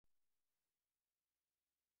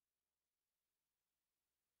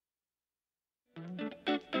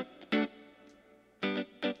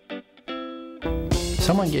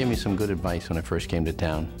Someone gave me some good advice when I first came to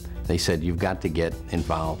town. They said, you've got to get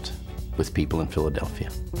involved with people in Philadelphia.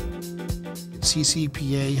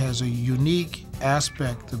 CCPA has a unique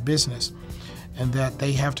aspect of business, and that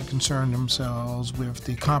they have to concern themselves with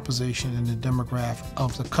the composition and the demographic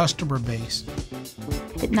of the customer base.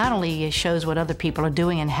 It not only shows what other people are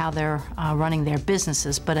doing and how they're running their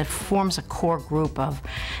businesses, but it forms a core group of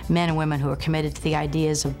men and women who are committed to the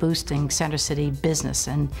ideas of boosting Center City business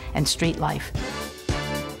and street life.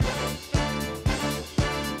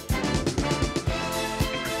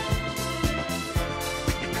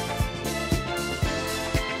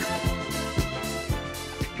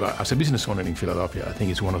 As a business owner in Philadelphia, I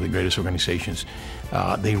think it's one of the greatest organizations.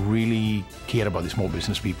 They really care about the small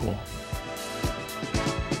business people.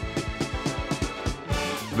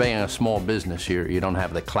 Being a small business, you don't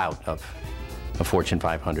have the clout of a Fortune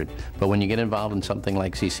 500. But when you get involved in something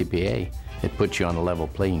like CCPA, it puts you on a level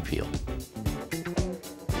playing field.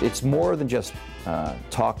 It's more than just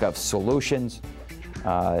talk of solutions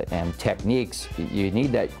and techniques. You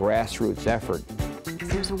need that grassroots effort.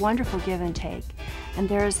 There's a wonderful give and take, and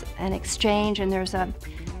there's an exchange, and there's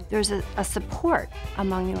a support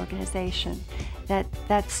among the organization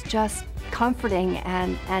that's just comforting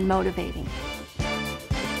and motivating.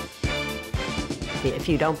 If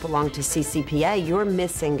you don't belong to CCPA, you're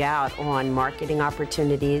missing out on marketing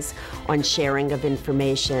opportunities, on sharing of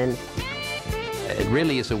information. It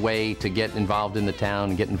really is a way to get involved in the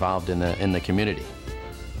town, get involved in the community.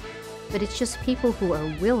 But it's just people who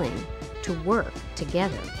are willing to work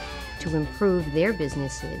together to improve their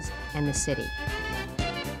businesses and the city.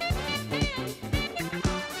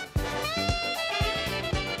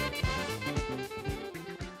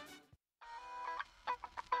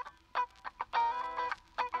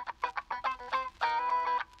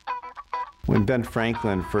 When Ben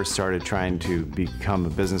Franklin first started trying to become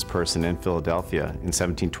a business person in Philadelphia in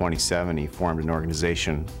 1727, he formed an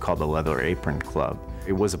organization called the Leather Apron Club.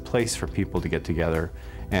 It was a place for people to get together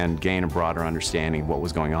and gain a broader understanding of what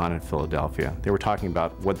was going on in Philadelphia. They were talking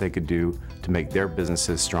about what they could do to make their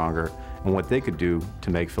businesses stronger and what they could do to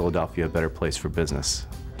make Philadelphia a better place for business.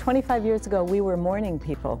 25 years ago, we were morning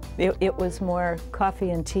people. It was more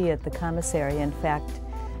coffee and tea at the commissary. In fact,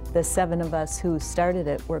 the 7 of us who started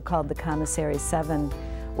it were called the Commissary 7,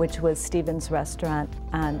 which was Stephen's restaurant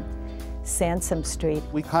on Sansom Street.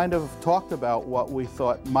 We kind of talked about what we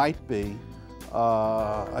thought might be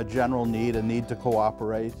a general need, a need to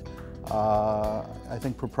cooperate. I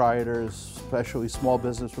think proprietors, especially small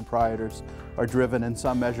business proprietors, are driven in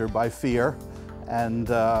some measure by fear. And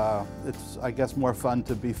it's, I guess, more fun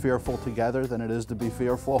to be fearful together than it is to be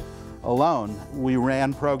fearful alone. We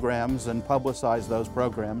ran programs and publicized those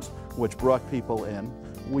programs, which brought people in.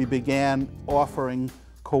 We began offering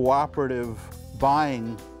cooperative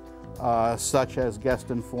buying, such as guest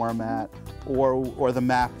and format, or the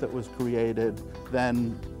map that was created,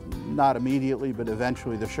 then not immediately, but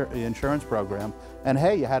eventually the insurance program. And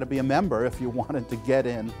hey, you had to be a member if you wanted to get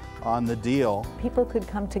in on the deal. People could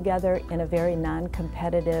come together in a very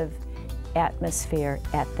non-competitive atmosphere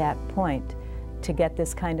at that point to get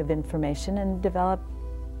this kind of information and develop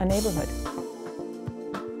a neighborhood.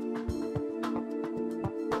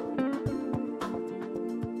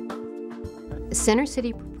 Center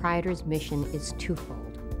City Proprietors' mission is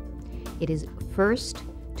twofold. It is first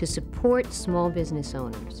to support small business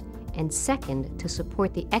owners, and second, to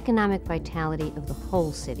support the economic vitality of the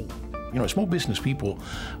whole city. You know, small business people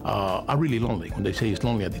are really lonely. When they say it's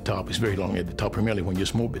lonely at the top, it's very lonely at the top, primarily when you're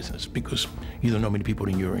small business, because you don't know many people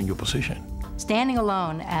in your position. Standing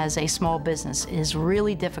alone as a small business is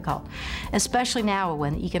really difficult, especially now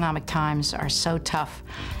when economic times are so tough.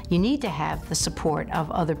 You need to have the support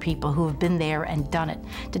of other people who have been there and done it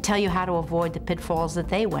to tell you how to avoid the pitfalls that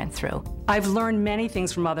they went through. I've learned many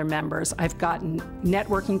things from other members. I've gotten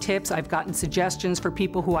networking tips, I've gotten suggestions for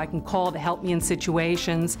people who I can call to help me in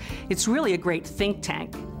situations. It's really a great think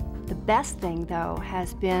tank. The best thing, though,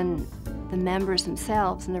 has been the members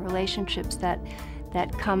themselves and the relationships that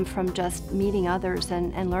come from just meeting others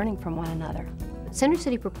and learning from one another. Center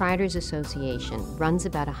City Proprietors Association runs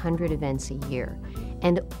about 100 events a year,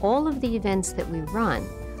 and all of the events that we run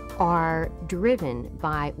are driven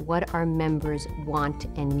by what our members want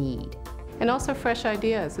and need. And also fresh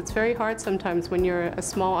ideas. It's very hard sometimes when you're a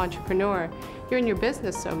small entrepreneur. You're in your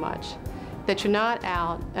business so much that you're not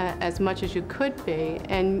out as much as you could be,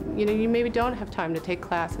 and you maybe don't have time to take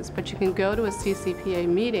classes, but you can go to a CCPA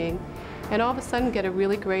meeting and all of a sudden get a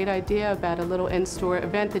really great idea about a little in-store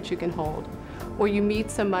event that you can hold, or you meet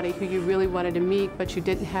somebody who you really wanted to meet, but you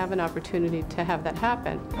didn't have an opportunity to have that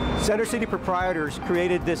happen. Center City Proprietors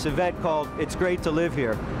created this event called It's Great to Live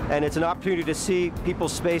Here, and it's an opportunity to see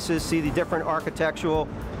people's spaces, see the different architectural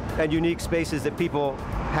and unique spaces that people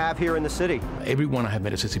have here in the city. Everyone I have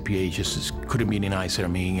met at CCPA just couldn't be any nicer. I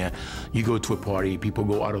mean, you go to a party, people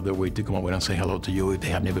go out of their way to come over and say hello to you if they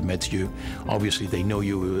have never met you. Obviously, they know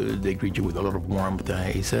you, they greet you with a lot of warmth.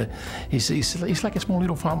 It's like a small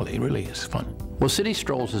little family. It really is fun. Well, City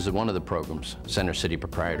Strolls is one of the programs Center City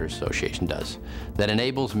Proprietors Association does that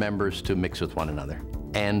enables members to mix with one another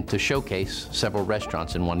and to showcase several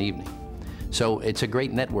restaurants in one evening. So it's a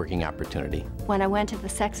great networking opportunity. When I went to the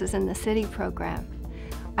Sexes in the City program,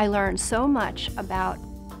 I learned so much about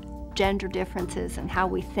gender differences and how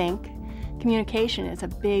we think. Communication is a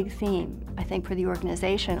big theme, I think, for the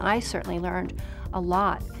organization. I certainly learned a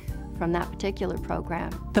lot from that particular program.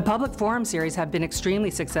 The public forum series have been extremely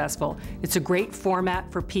successful. It's a great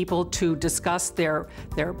format for people to discuss their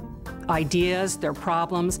ideas, their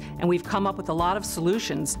problems, and we've come up with a lot of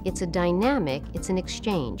solutions. It's a dynamic, it's an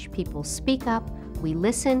exchange. People speak up, we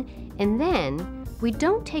listen, and then we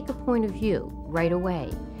don't take a point of view right away.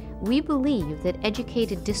 We believe that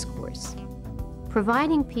educated discourse,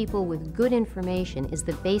 providing people with good information, is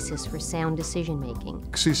the basis for sound decision-making.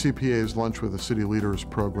 CCPA's Lunch with the City Leaders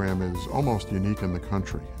program is almost unique in the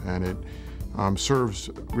country, and it serves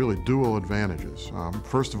really dual advantages.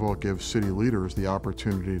 First of all, it gives city leaders the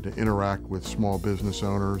opportunity to interact with small business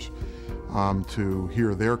owners, to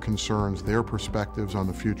hear their concerns, their perspectives on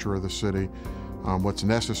the future of the city, what's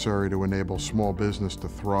necessary to enable small business to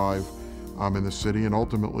thrive in the city, and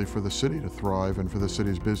ultimately for the city to thrive and for the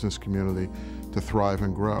city's business community to thrive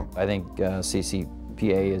and grow. I think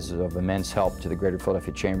CCPA is of immense help to the Greater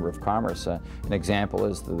Philadelphia Chamber of Commerce. An example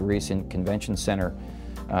is the recent Convention Center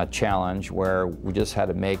challenge, where we just had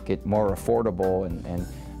to make it more affordable and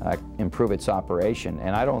improve its operation.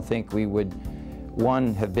 And I don't think we would,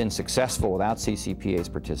 one, have been successful without CCPA's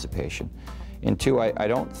participation. And two, I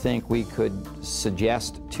don't think we could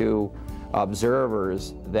suggest to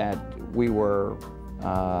observers that we were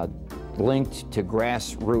linked to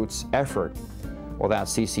grassroots effort without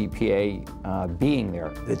CCPA being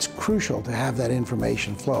there. It's crucial to have that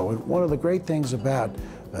information flow. And one of the great things about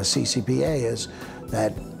CCPA is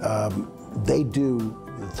that they do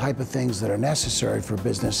the type of things that are necessary for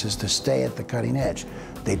businesses to stay at the cutting edge.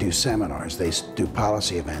 They do seminars, they do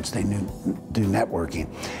policy events, they do networking.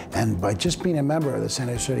 And by just being a member of the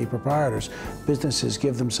Center City Proprietors, businesses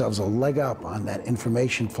give themselves a leg up on that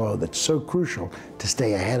information flow that's so crucial to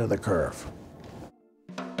stay ahead of the curve.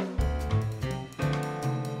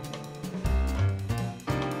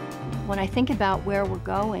 When I think about where we're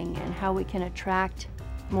going and how we can attract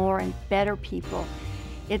more and better people,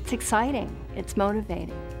 it's exciting, it's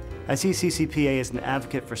motivating. I see CCPA as an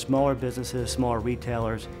advocate for smaller businesses, smaller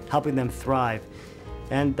retailers, helping them thrive.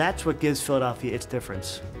 And that's what gives Philadelphia its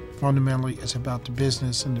difference. Fundamentally, it's about the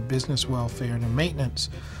business and the business welfare and the maintenance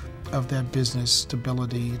of that business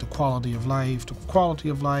stability, the quality of life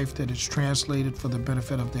that is translated for the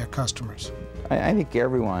benefit of their customers. I think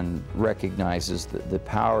everyone recognizes the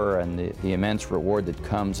power and the immense reward that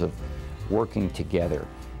comes of working together.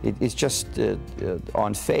 It's just,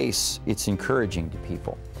 on face, it's encouraging to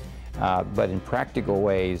people. But in practical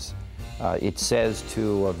ways, it says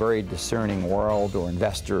to a very discerning world, or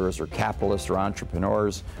investors, or capitalists, or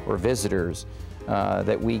entrepreneurs, or visitors,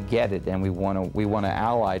 that we get it and we want to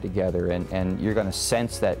ally together, and you're going to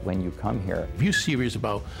sense that when you come here. If you're serious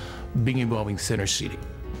about being involved in Center City,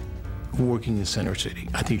 working in Center City,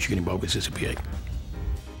 I think you should get involved with CCPA.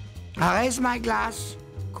 I raise my glass.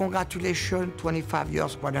 Congratulations, 25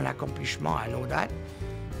 years, quite an accomplishment, I know that.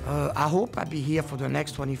 I hope I'll be here for the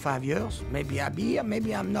next 25 years. Maybe I'll be here,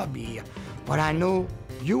 maybe I'm not be here. But I know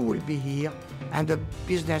you will be here, and the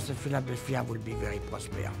business of Philadelphia will be very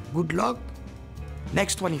prosperous. Good luck,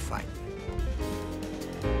 next 25.